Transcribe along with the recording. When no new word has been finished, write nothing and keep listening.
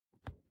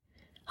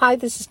Hi,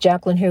 this is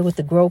Jacqueline here with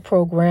the Grow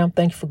Program.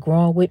 Thank you for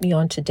growing with me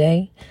on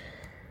today.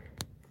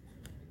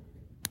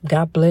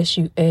 God bless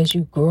you as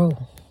you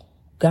grow.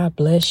 God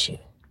bless you.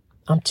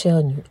 I'm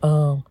telling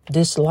you,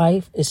 this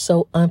life is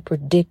so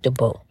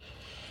unpredictable.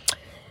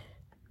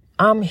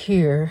 I'm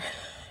here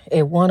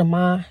at one of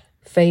my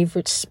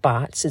favorite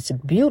spots. It's a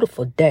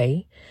beautiful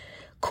day,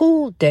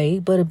 cool day,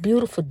 but a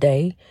beautiful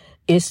day.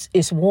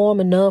 It's warm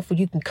enough where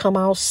you can come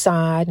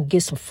outside and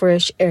get some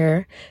fresh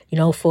air,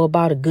 for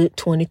about a good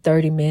 20,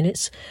 30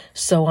 minutes.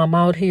 So I'm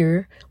out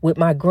here with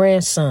my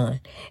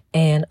grandson,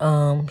 and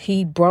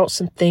he brought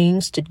some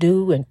things to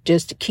do and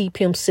just to keep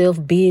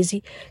himself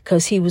busy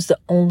because he was the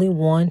only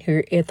one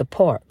here at the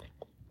park.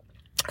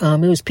 It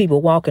was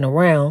people walking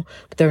around,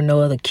 but there were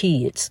no other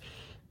kids.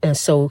 And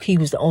so he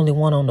was the only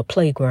one on the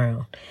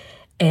playground.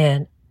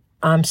 And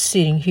I'm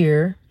sitting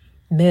here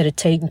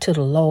meditating to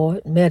the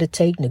Lord,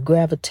 meditating to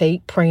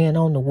gravitate, praying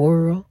on the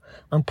world.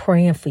 I'm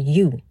praying for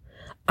you.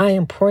 I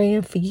am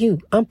praying for you.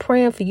 I'm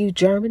praying for you,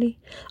 Germany.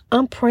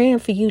 I'm praying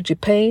for you,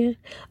 Japan.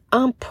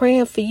 I'm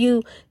praying for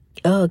you,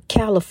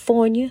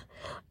 California.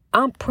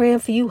 I'm praying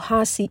for you,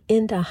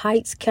 Hacienda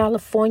Heights,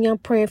 California. I'm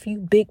praying for you,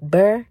 Big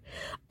Bear.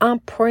 I'm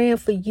praying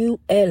for you,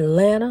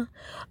 Atlanta.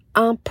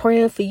 I'm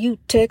praying for you,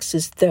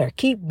 Texas there.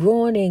 Keep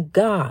growing in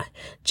God.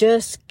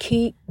 Just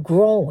keep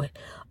growing.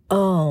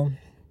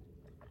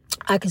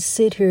 I can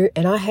sit here,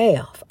 and I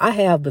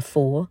have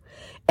before,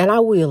 and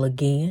I will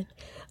again.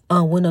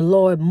 When the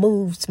Lord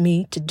moves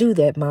me to do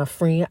that, my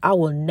friend, I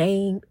will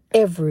name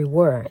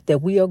everywhere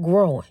that we are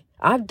growing.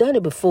 I've done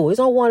it before. It's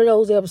on one of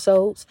those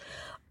episodes.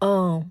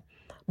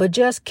 But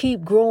just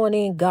keep growing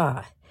in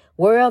God,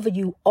 wherever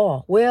you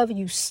are, wherever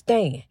you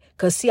stand.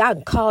 Because, see, I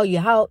can call you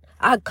out.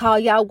 I can call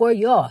you out where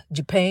you are,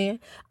 Japan.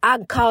 I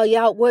can call you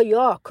out where you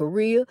are,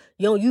 Korea.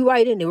 You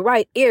right in the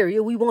right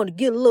area. We want to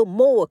get a little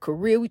more,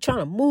 Korea. We trying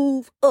to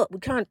move up.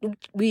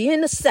 We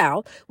in the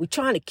South. We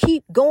trying to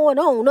keep going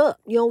on up.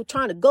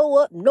 Trying to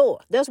go up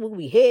north. That's where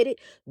we headed,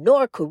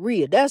 North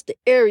Korea. That's the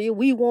area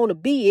we want to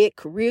be at,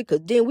 Korea.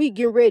 Because then we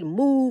get ready to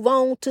move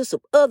on to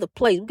some other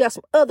place. We got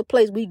some other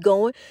place we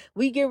going.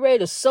 We get ready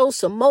to sow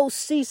some more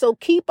seeds. So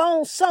keep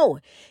on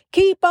sowing.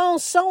 Keep on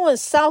sowing,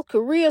 South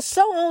Korea.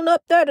 Sow on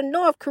up there to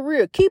North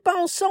Korea. Keep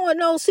on sowing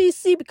those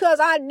CC because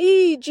I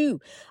need you.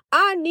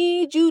 I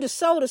need you to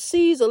sow the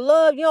seeds of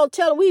love.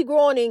 Tell them we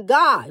growing in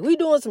God. We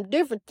doing some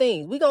different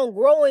things. We going to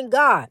grow in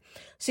God.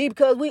 See,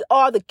 because we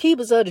are the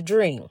keepers of the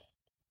dream.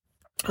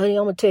 Honey,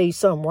 I'm going to tell you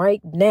something right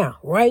now.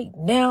 Right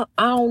now,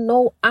 I don't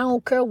know. I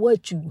don't care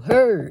what you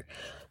heard.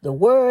 The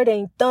word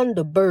ain't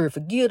Thunderbird.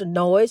 Forgive the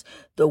noise.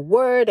 The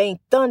word ain't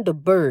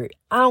Thunderbird.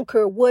 I don't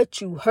care what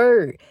you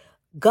heard.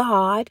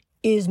 God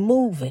is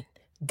moving.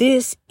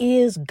 This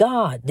is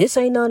God. This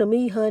ain't none of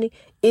me, honey.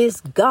 It's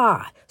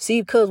God.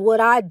 See, because what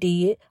I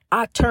did,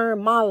 I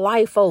turned my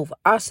life over.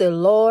 I said,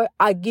 Lord,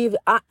 I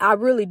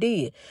really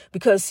did.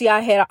 Because see, I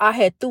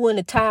had threw in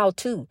the towel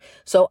too.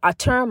 So I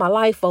turned my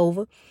life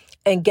over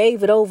and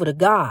gave it over to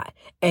God.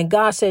 And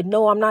God said,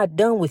 no, I'm not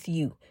done with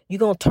you. You're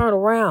going to turn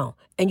around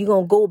and you're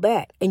going to go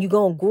back and you're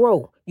going to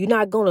grow. You're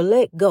not going to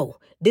let go.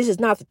 This is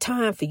not the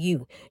time for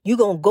you. You're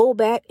going to go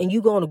back and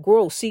you're going to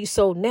grow. See,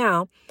 so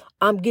now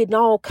I'm getting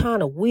all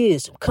kind of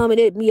wisdom coming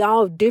at me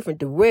all different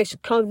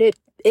directions, coming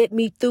at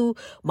me through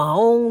my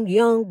own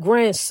young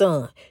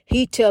grandson.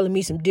 He telling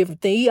me some different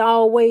things. He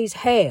always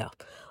have.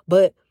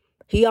 But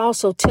he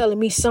also telling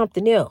me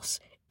something else.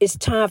 It's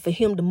time for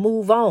him to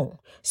move on.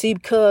 See,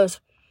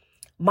 because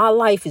my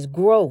life is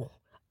grow.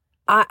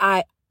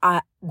 I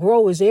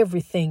grow is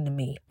everything to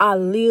me. I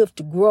live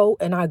to grow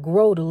and I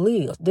grow to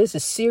live. This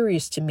is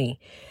serious to me.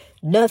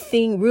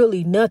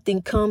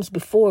 Nothing comes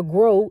before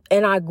grow,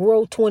 and I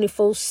grow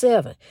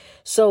 24/7.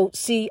 So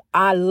see,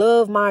 I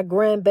love my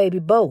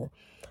grandbaby Bo,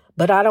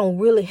 but I don't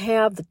really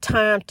have the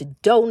time to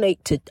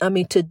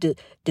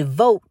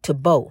devote to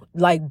Bo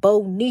like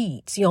Bo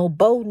needs.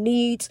 Bo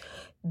needs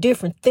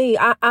different thing.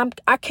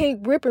 I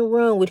can't rip and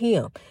run with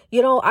him.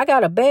 I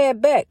got a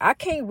bad back. I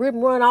can't rip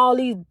and run all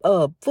these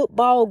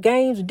football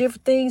games and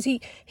different things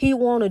he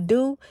want to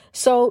do.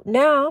 So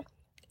now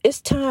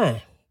it's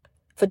time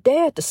for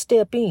Dad to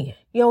step in.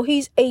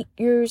 He's 8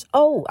 years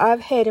old.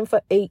 I've had him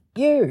for 8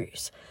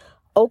 years.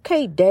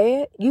 Okay,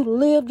 Dad, you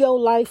lived your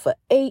life for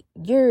 8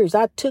 years.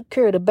 I took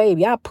care of the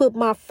baby. I put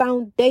my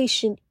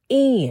foundation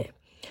in.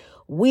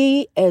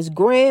 We as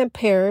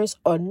grandparents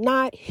are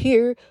not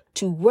here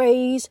to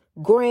raise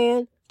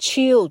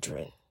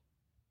grandchildren.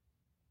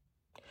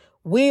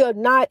 We are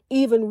not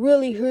even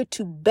really here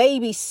to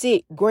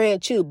babysit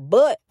grandchildren.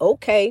 But,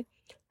 okay,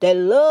 that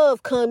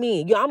love come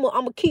in. I'm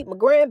going to keep my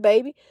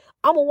grandbaby.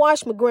 I'm going to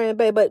watch my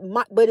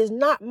grandbaby, but it's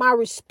not my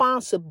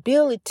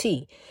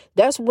responsibility.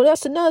 That's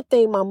another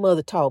thing my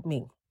mother taught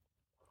me.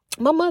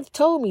 My mother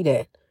told me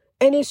that,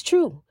 and it's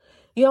true.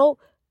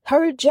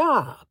 Her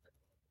job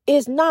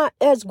is not,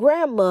 as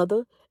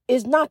grandmother,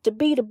 is not to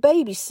be the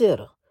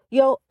babysitter.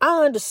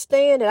 I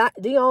understand that,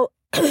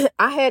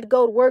 I had to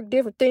go to work,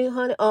 different thing,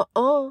 honey.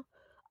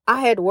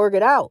 I had to work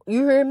it out.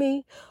 You hear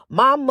me?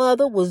 My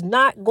mother was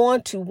not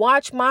going to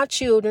watch my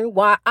children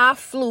while I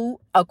flew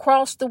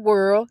across the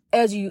world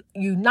as a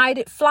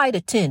United flight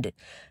attendant.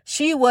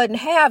 She wasn't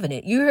having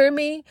it. You hear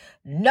me?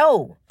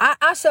 No.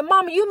 I said,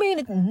 Mama, you mean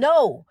it?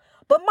 No.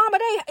 But Mama,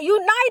 they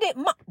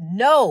United.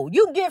 No,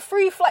 you can get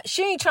free flight.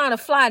 She ain't trying to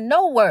fly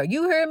nowhere.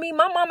 You hear me?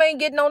 My mama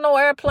ain't getting on no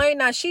airplane.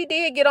 Now, she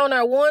did get on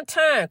there one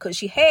time because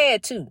she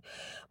had to.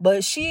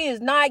 But she is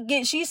not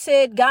getting, she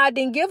said God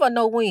didn't give her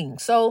no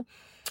wings. So,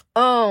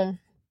 and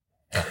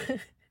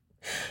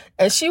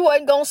she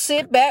wasn't going to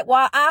sit back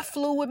while I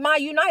flew with my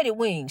United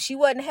wings. She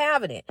wasn't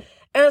having it.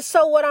 And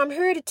so what I'm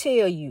here to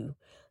tell you,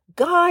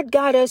 God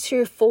got us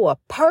here for a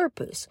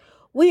purpose.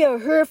 We are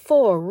here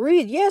for a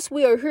reason. Yes,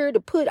 we are here to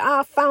put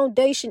our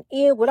foundation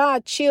in with our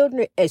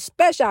children,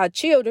 especially our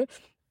children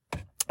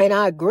and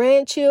our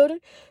grandchildren.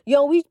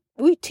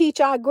 We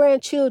teach our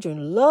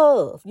grandchildren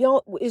love.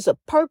 It's a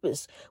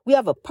purpose. We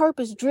have a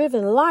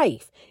purpose-driven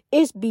life.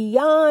 It's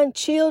beyond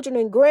children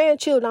and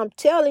grandchildren. I'm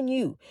telling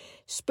you,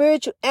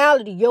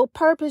 spirituality, your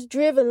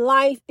purpose-driven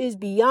life is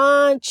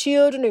beyond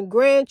children and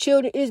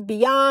grandchildren. It's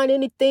beyond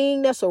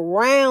anything that's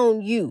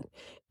around you.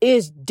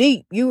 It's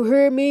deep. You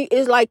hear me?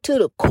 It's like to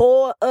the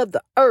core of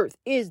the earth.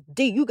 It's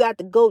deep. You got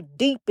to go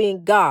deep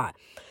in God.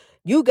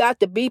 You got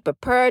to be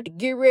prepared to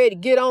get ready to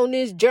get on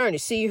this journey.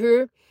 See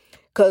here?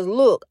 Because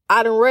look,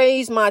 I done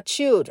raised my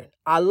children.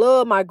 I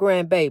love my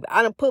grandbaby.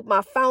 I done put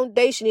my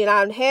foundation in.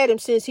 I done had him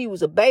since he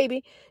was a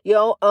baby.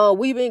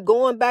 We've been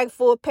going back and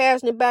forth,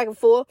 passing it back and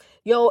forth.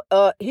 He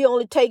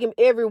only take him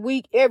every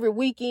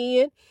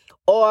weekend.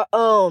 Or,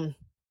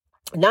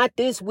 not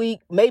this week,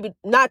 maybe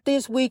not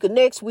this week or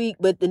next week,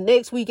 but the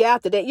next week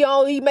after that.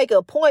 He make an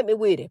appointment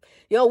with him.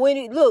 When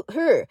he look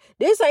here,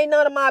 this ain't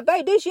none of my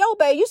baby. This your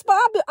baby.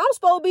 I'm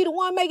supposed to be the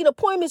one making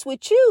appointments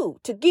with you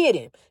to get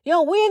him.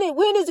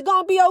 When is it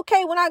gonna be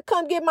okay when I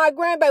come get my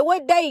grandbaby?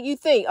 What day you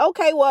think?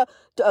 Okay, well,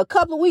 a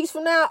couple of weeks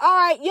from now. All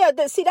right, yeah.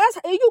 That's you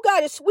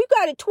got it. We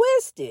got it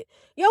twisted.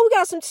 We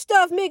got some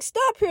stuff mixed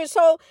up here.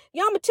 So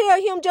I'ma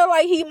tell him just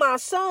like he my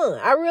son.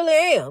 I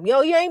really am.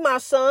 He ain't my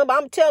son,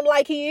 but I'm telling him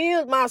like he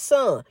is my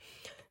son.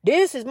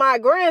 This is my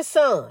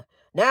grandson.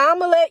 Now I'm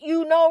gonna let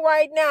you know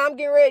right now. I'm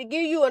getting ready to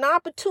give you an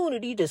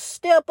opportunity to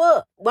step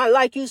up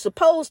like you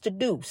supposed to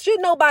do. Should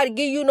nobody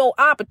give you no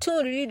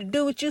opportunity to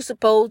do what you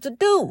supposed to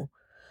do?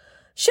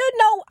 Should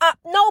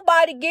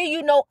nobody give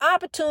you no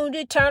opportunity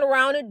to turn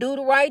around and do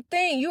the right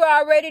thing? You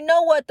already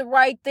know what the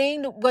right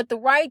thing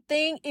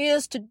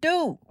is to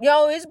do.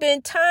 It's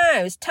been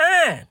time. It's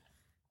time.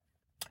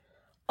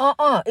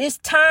 It's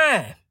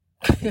time.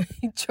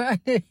 You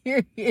trying to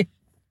hear it?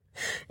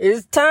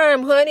 It's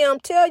time, honey. I'm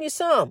telling you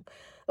something.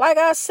 Like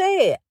I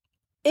said,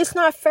 it's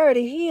not fair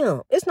to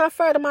him. It's not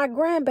fair to my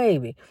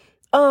grandbaby.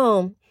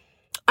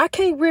 I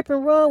can't rip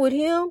and run with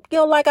him,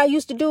 like I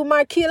used to do with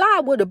my kid. I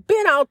would have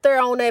been out there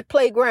on that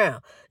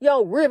playground,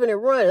 ripping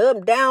and running up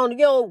and down,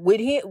 with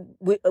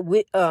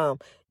him.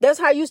 That's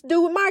how I used to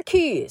do with my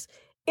kids.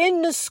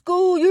 In the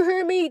school, you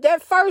hear me?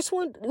 That first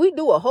one, we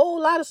do a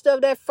whole lot of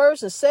stuff. That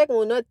first and second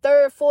one, that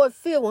third, fourth,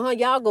 fifth one,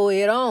 y'all go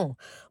ahead on.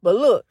 But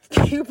look,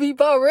 you be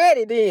about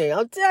ready then.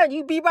 I'm telling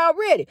you, be about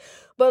ready.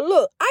 But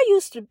look, I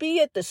used to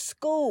be at the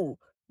school.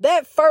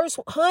 That first,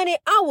 honey,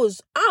 I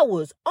was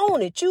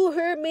on it. You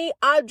heard me?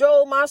 I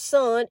drove my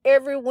son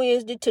every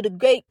Wednesday to the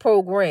GATE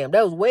program.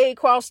 That was way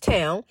across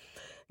town.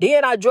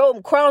 Then I drove him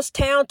across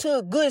town to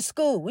a good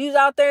school. We was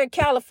out there in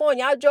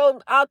California. I drove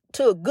him out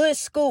to a good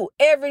school.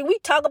 We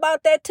talk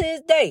about that to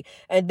this day.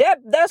 And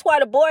that's why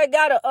the boy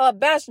got a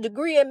bachelor's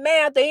degree in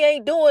math that he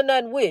ain't doing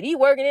nothing with. He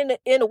working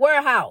in the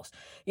warehouse,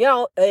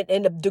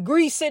 and the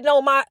degree sitting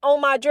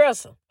on my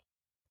dresser.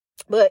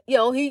 But,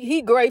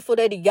 he grateful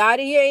that he got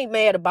it. He ain't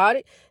mad about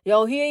it. He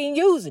ain't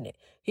using it.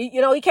 He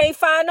can't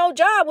find no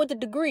job with the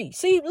degree.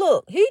 See,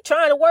 look, he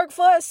trying to work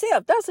for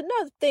himself. That's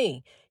another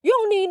thing. You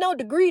don't need no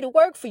degree to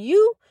work for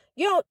you.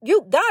 God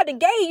done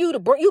gave you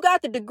you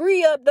got the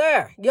degree up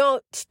there.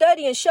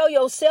 Study and show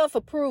yourself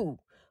approved.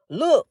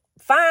 Look,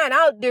 find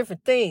out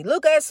different things.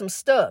 Look at some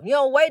stuff.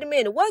 Wait a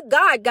minute. What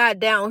God got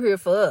down here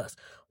for us?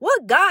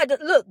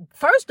 Look,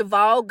 first of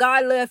all,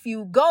 God left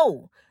you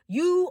gold.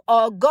 You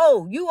are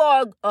gold. You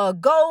are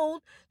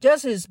gold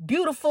just as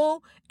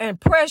beautiful and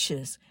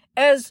precious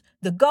as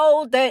the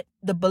gold that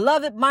the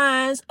beloved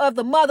mines of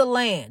the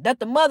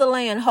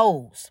motherland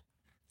holds.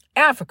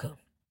 Africa,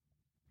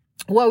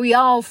 where we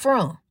all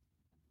from.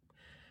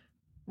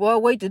 Boy,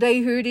 wait till they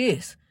hear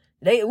this.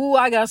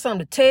 I got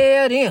something to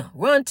tell them.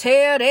 Run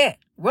tell that.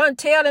 Run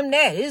tell them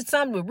that. It's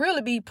something to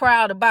really be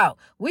proud about.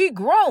 We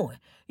growing.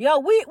 We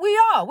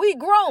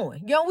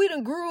growing. We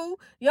done grew.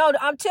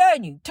 I'm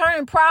telling you,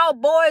 turning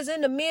proud boys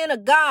into men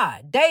of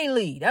God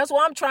daily. That's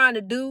what I'm trying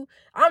to do.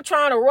 I'm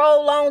trying to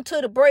roll on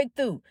to the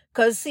breakthrough.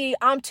 Cause see,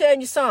 I'm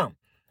telling you something.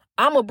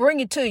 I'm gonna bring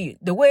it to you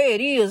the way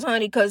it is,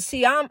 honey. Cause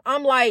see, I'm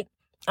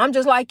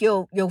just like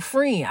your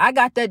friend. I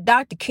got that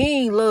Dr.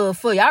 King love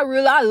for you.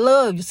 I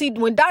love you. See,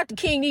 when Dr.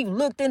 King even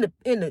looked in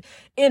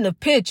the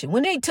picture,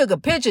 when they took a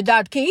picture of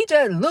Dr. King, he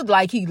just looked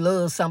like he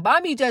loved somebody.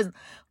 I mean, just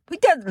We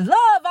got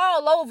love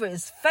all over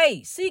his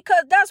face. See,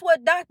 because that's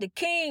what Dr.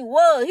 King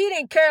was. He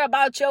didn't care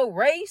about your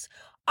race.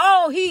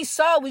 All he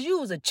saw was you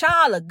was a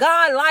child of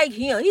God like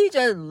him. He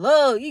just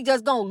loved. He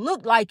just gonna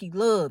look like he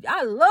loved.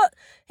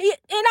 He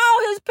in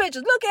all his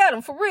pictures. Look at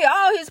him for real.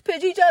 All his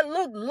pictures, he just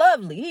looked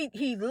lovely.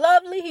 He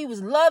lovely. He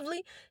was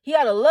lovely. He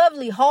had a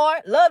lovely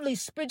heart, lovely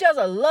spirit, just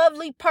a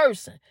lovely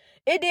person.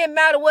 It didn't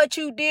matter what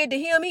you did to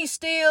him. He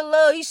still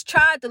loved. He's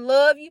tried to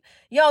love you.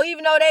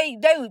 Even though they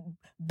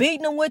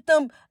beating them with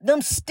them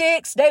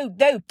sticks. They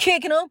were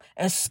kicking them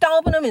and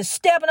stomping them and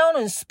stepping on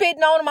them and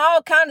spitting on them,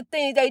 all kind of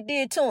things they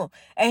did to him.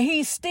 And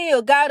he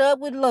still got up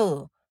with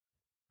love.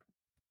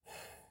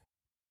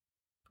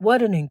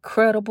 What an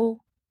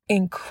incredible,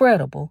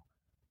 incredible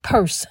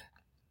person.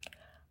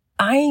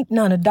 I ain't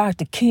none of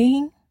Dr.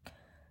 King.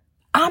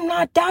 I'm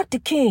not Dr.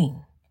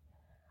 King.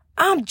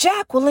 I'm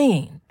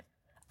Jacqueline.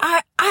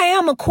 I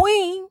am a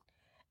queen.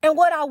 And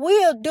what I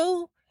will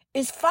do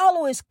is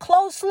follow as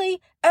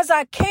closely as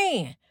I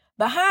can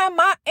behind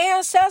my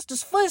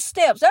ancestors'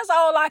 footsteps. That's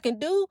all I can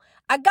do.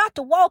 I got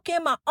to walk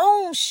in my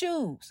own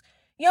shoes.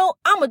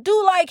 I'm going to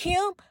do like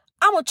him.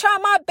 I'm going to try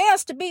my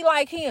best to be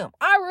like him.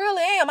 I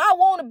really am. I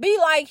want to be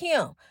like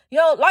him.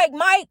 Like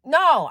Mike.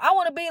 No, I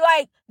want to be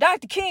like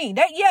Dr. King.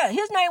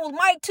 His name was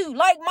Mike too.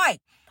 Like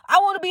Mike. I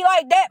want to be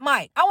like that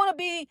Mike. I want to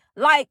be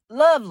like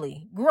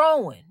Lovely,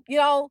 growing,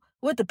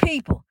 with the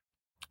people.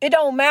 It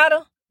don't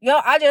matter.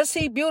 I just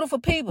see beautiful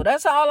people.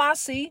 That's all I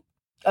see.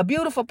 A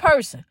beautiful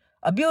person.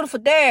 A beautiful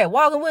dad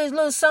walking with his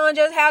little son,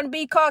 just happened to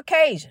be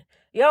Caucasian.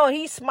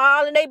 He's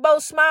smiling. They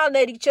both smiling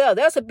at each other.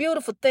 That's a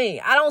beautiful thing.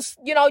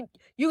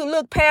 You can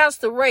look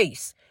past the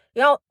race.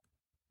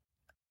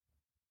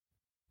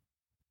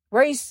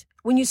 Race,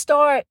 when you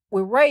start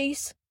with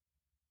race,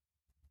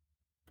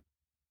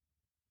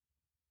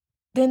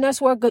 then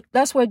that's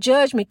where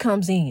judgment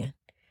comes in.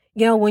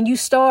 When you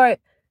start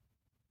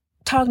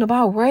talking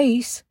about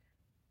race,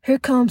 here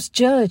comes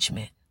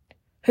judgment.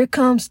 Here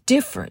comes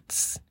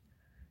difference.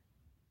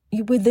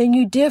 Then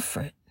you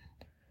different.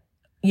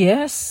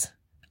 Yes,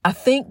 I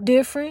think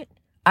different.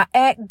 I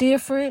act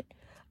different.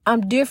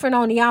 I'm different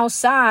on the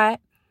outside,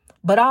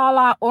 but all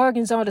our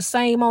organs are the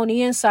same on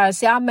the inside.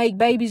 See, I make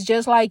babies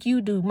just like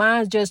you do.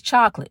 Mine's just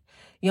chocolate.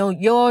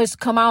 Yours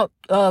come out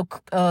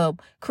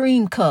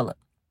cream color.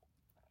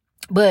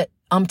 But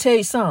I'm tell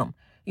you something.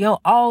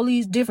 All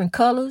these different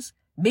colors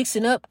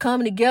mixing up,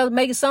 coming together,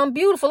 making something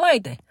beautiful,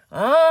 ain't they?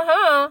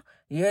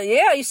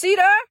 Yeah, you see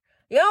that?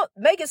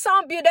 Making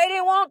something beautiful.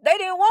 They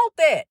didn't want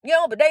that.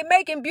 But they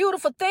making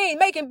beautiful things,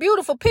 making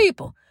beautiful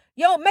people.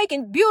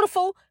 Making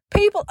beautiful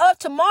people of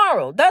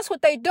tomorrow. That's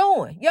what they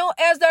doing,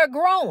 as they're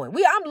growing.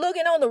 I'm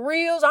looking on the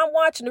reels, I'm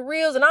watching the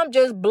reels, and I'm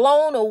just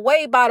blown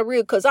away by the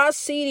reel because I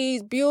see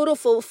these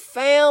beautiful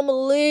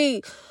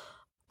families.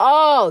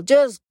 Oh,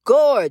 just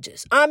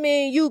gorgeous. I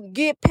mean, you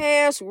get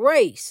past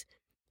race.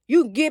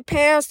 You get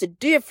past the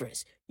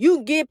difference.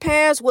 You get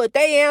past what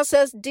their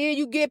ancestors did.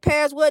 You get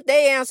past what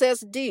their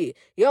ancestors did.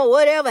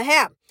 Whatever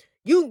happened.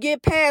 You can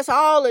get past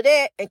all of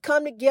that and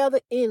come together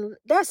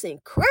that's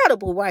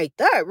incredible right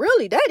there.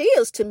 Really, that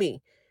is to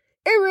me.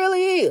 It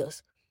really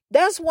is.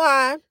 That's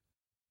why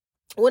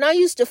when I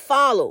used to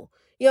follow,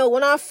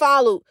 when I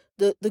followed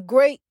the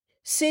great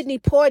Sidney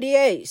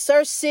Poitier,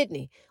 Sir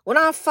Sidney, when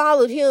I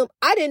followed him,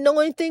 I didn't know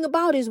anything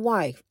about his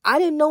wife. I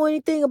didn't know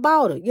anything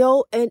about her,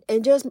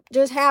 and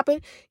just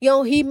happened,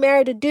 he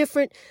married a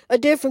different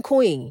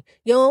queen,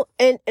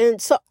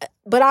 and so,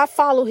 but I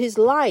followed his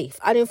life.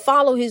 I didn't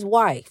follow his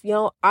wife.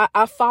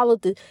 I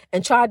followed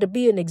and tried to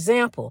be an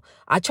example.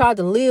 I tried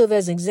to live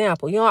as an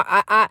example.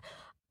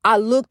 I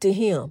looked to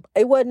him.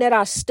 It wasn't that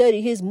I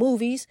studied his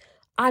movies.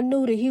 I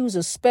knew that he was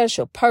a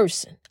special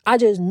person. I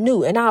just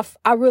knew. And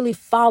I really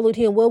followed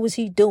him. What was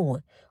he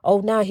doing? Oh,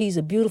 now he's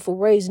a beautiful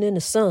raisin in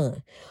the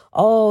sun.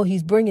 Oh,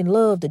 he's bringing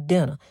love to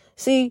dinner.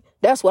 See,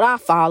 that's what I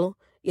follow,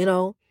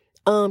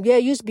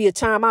 it used to be a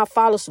time I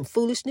follow some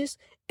foolishness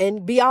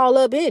and be all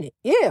up in it.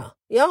 Yeah,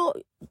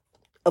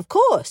 of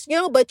course,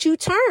 but you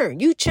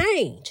turn, you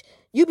change.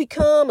 You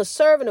become a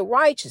servant of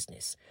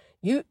righteousness.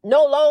 You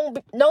no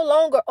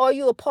longer are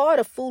you a part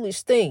of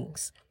foolish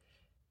things.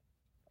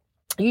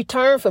 You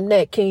turn from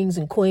that, kings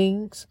and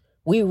queens.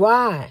 We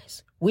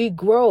rise. We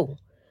grow.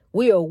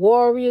 We are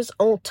warriors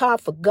on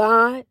top of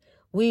God.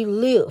 We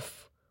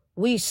live.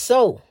 We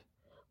sow.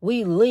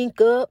 We link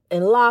up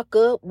and lock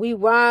up. We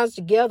rise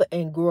together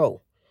and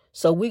grow.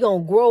 So we're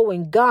going to grow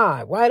in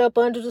God right up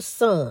under the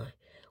sun.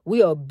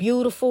 We are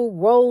beautiful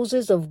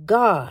roses of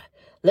God.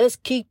 Let's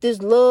keep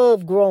this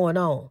love growing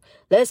on.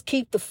 Let's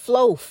keep the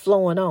flow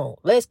flowing on.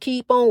 Let's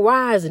keep on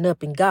rising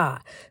up in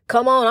God.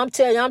 Come on, I'm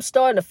telling you, I'm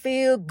starting to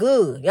feel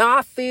good.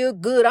 I feel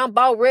good. I'm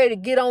about ready to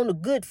get on the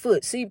good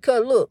foot. See,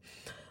 because look,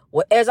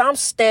 as I'm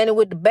standing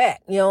with the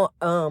back, I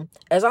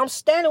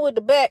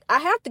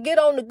have to get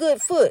on the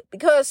good foot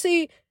because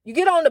see, you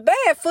get on the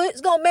bad foot,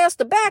 it's going to mess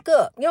the back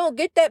up.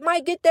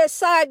 Might get that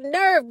side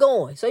nerve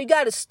going. So you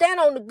got to stand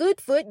on the good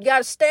foot. You got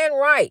to stand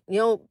right.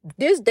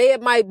 This day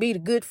it might be the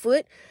good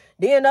foot.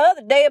 Then the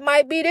other day it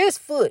might be this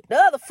foot, the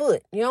other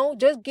foot,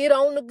 just get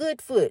on the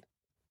good foot.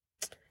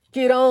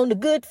 Get on the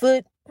good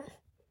foot.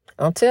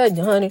 I'm telling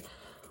you, honey,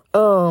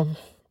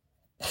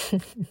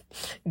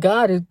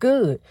 God is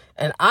good.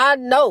 And I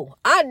know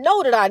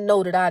that I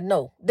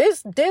know.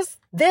 This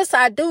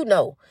I do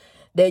know,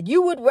 that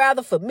you would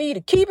rather for me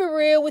to keep it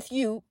real with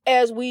you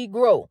as we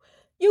grow.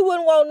 You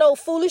wouldn't want no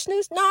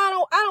foolishness. No,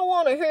 I don't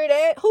want to hear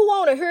that. Who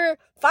want to hear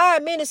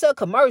 5 minutes of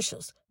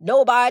commercials?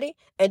 Nobody.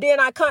 And then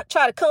I can't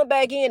try to come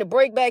back in and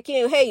break back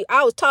in. Hey,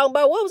 I was talking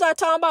about, what was I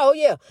talking about? Oh,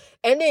 yeah.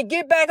 And then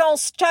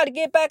try to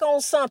get back on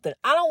something.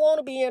 I don't want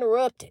to be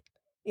interrupted.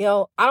 I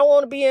don't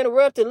want to be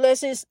interrupted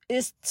unless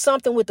it's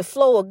something with the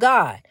flow of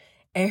God.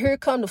 And here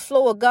come the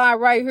flow of God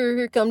right here.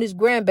 Here come this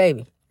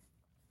grandbaby.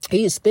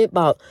 He has spent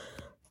about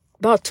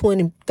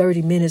 20,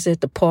 30 minutes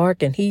at the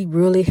park, and he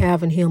really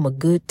having him a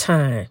good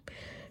time.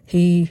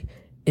 He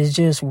is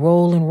just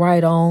rolling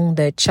right on,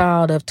 that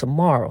child of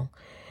tomorrow.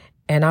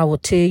 And I will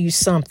tell you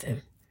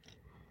something.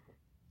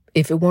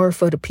 If it weren't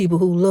for the people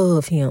who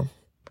love him,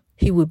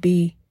 he would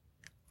be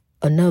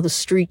another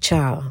street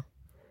child.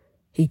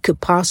 He could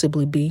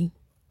possibly be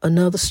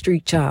another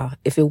street child.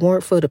 If it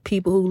weren't for the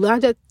people who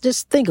love,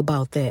 just think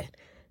about that.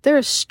 There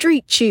are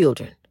street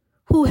children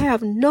who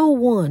have no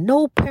one,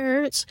 no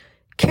parents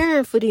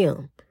caring for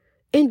them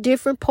in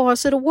different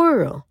parts of the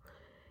world.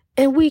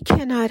 And we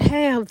cannot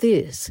have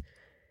this.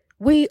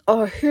 We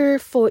are here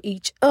for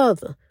each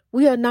other.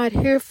 We are not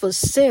here for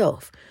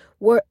self.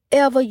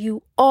 Wherever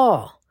you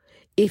are,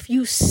 if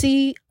you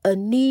see a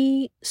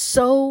need,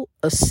 sow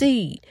a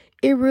seed.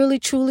 It really,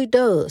 truly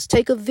does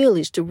take a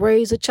village to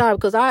raise a child.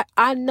 Because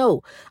I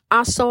know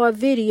I saw a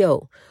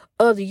video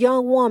of the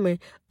young woman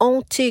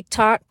on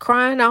TikTok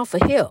crying out for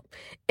help.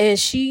 And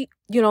she,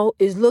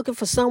 is looking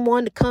for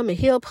someone to come and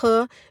help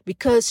her,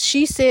 because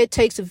she said it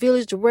takes a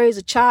village to raise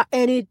a child.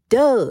 And it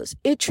does.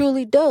 It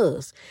truly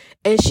does.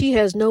 And she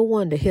has no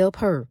one to help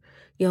her,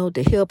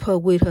 to help her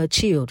with her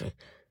children.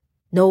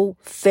 No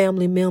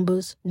family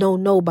members, no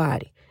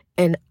nobody.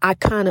 And I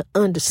kind of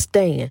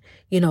understand,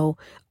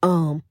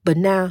 but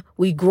now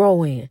we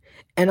grow in.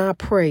 And I've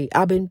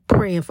been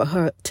praying for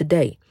her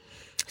today.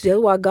 So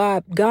that's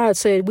why God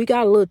said we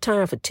got a little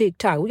time for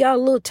TikTok. We got a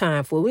little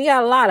time for it. We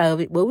got a lot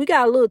of it, but we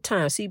got a little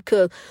time. See,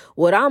 because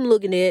what I'm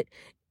looking at,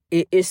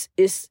 it's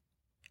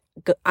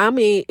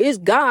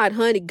God,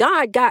 honey.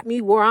 God got me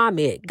where I'm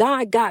at.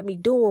 God got me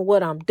doing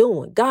what I'm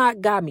doing.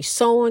 God got me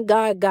sowing.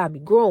 God got me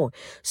growing.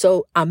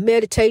 So I'm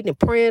meditating and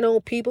praying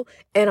on people,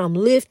 and I'm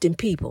lifting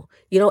people.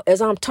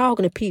 As I'm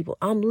talking to people,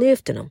 I'm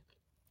lifting them.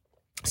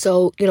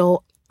 So,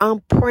 I'm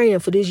praying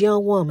for this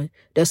young woman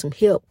that some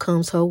help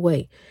comes her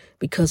way,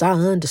 because I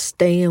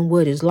understand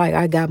what it's like.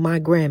 I got my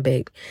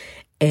grandbaby,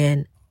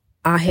 and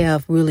I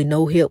have really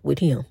no help with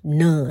him.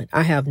 None.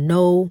 I have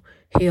no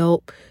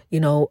help,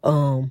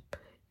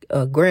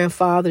 a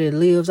grandfather that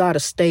lives out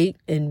of state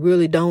and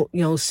really don't,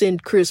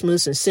 send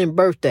Christmas and send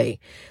birthday.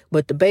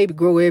 But the baby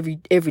grow every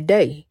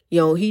day. He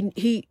could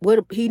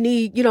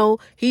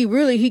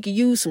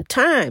use some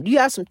time. You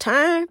got some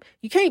time?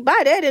 You can't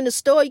buy that in the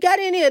store. You got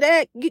any of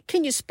that?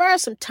 Can you spare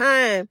some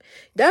time?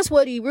 That's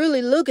what he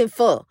really looking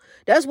for.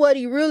 That's what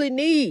he really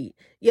need.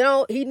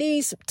 He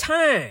needs some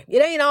time.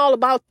 It ain't all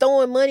about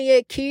throwing money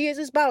at kids.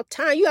 It's about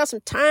time. You got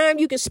some time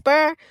you can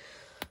spare?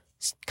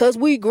 Because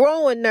we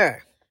growing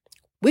there.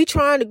 We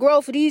trying to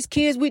grow for these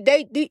kids.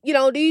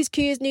 These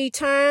kids need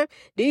time.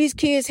 These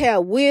kids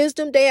have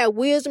wisdom. They have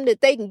wisdom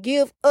that they can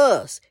give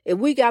us. If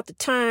we got the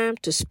time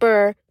to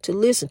spare, to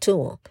listen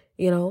to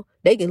them,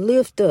 they can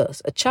lift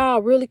us. A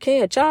child really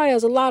can. A child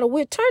has a lot of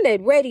wisdom. Turn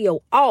that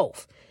radio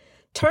off.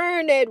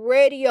 Turn that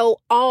radio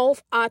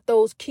off out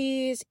those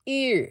kids'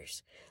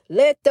 ears.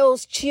 Let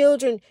those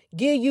children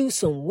give you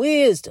some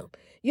wisdom.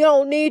 You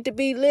don't need to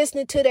be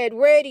listening to that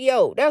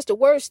radio. That's the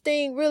worst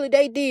thing really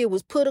they did,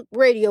 was put a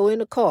radio in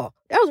the car.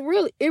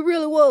 It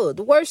really was.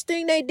 The worst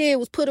thing they did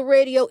was put a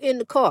radio in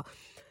the car.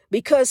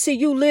 Because, see,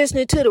 you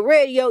listening to the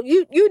radio,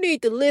 you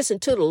need to listen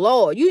to the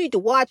Lord. You need to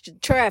watch the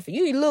traffic.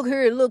 You need to look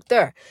here and look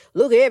there.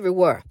 Look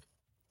everywhere.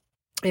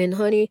 And,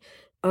 honey,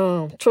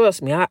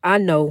 trust me, I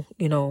know,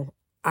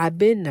 I've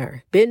been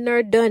there,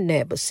 done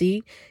that. But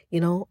see,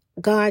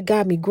 God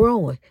got me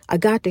growing. I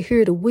got to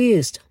hear the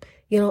wisdom.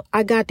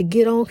 I got to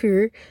get on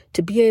here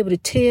to be able to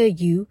tell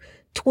you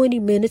 20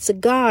 minutes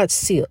of God's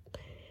sip.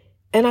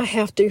 And I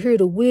have to hear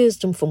the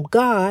wisdom from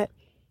God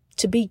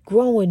to be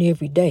growing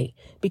every day,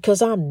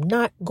 because I'm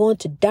not going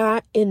to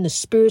die in the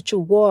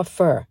spiritual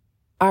warfare.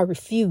 I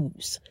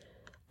refuse.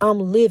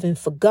 I'm living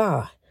for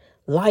God.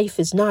 Life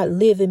is not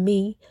living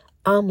me.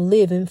 I'm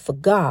living for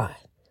God,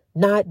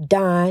 not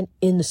dying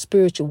in the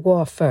spiritual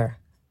warfare.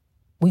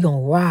 We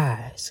gonna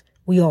rise.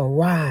 We are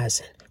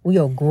rising. We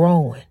are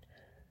growing.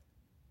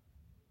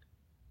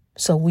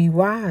 So we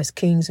rise,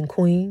 kings and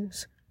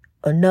queens.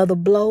 Another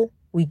blow,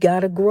 we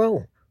gotta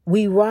grow.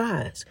 We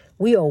rise.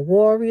 We are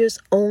warriors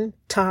on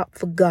top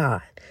for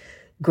God.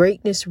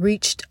 Greatness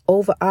reached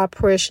over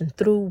oppression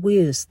through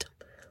wisdom.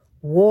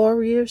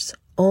 Warriors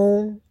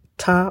on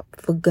top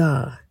for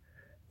God.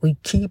 We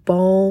keep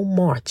on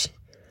marching.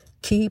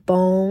 Keep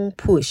on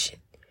pushing.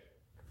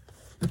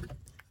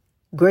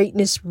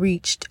 Greatness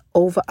reached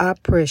over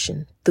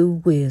oppression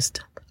through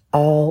wisdom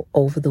all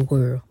over the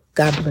world.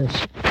 God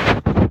bless you.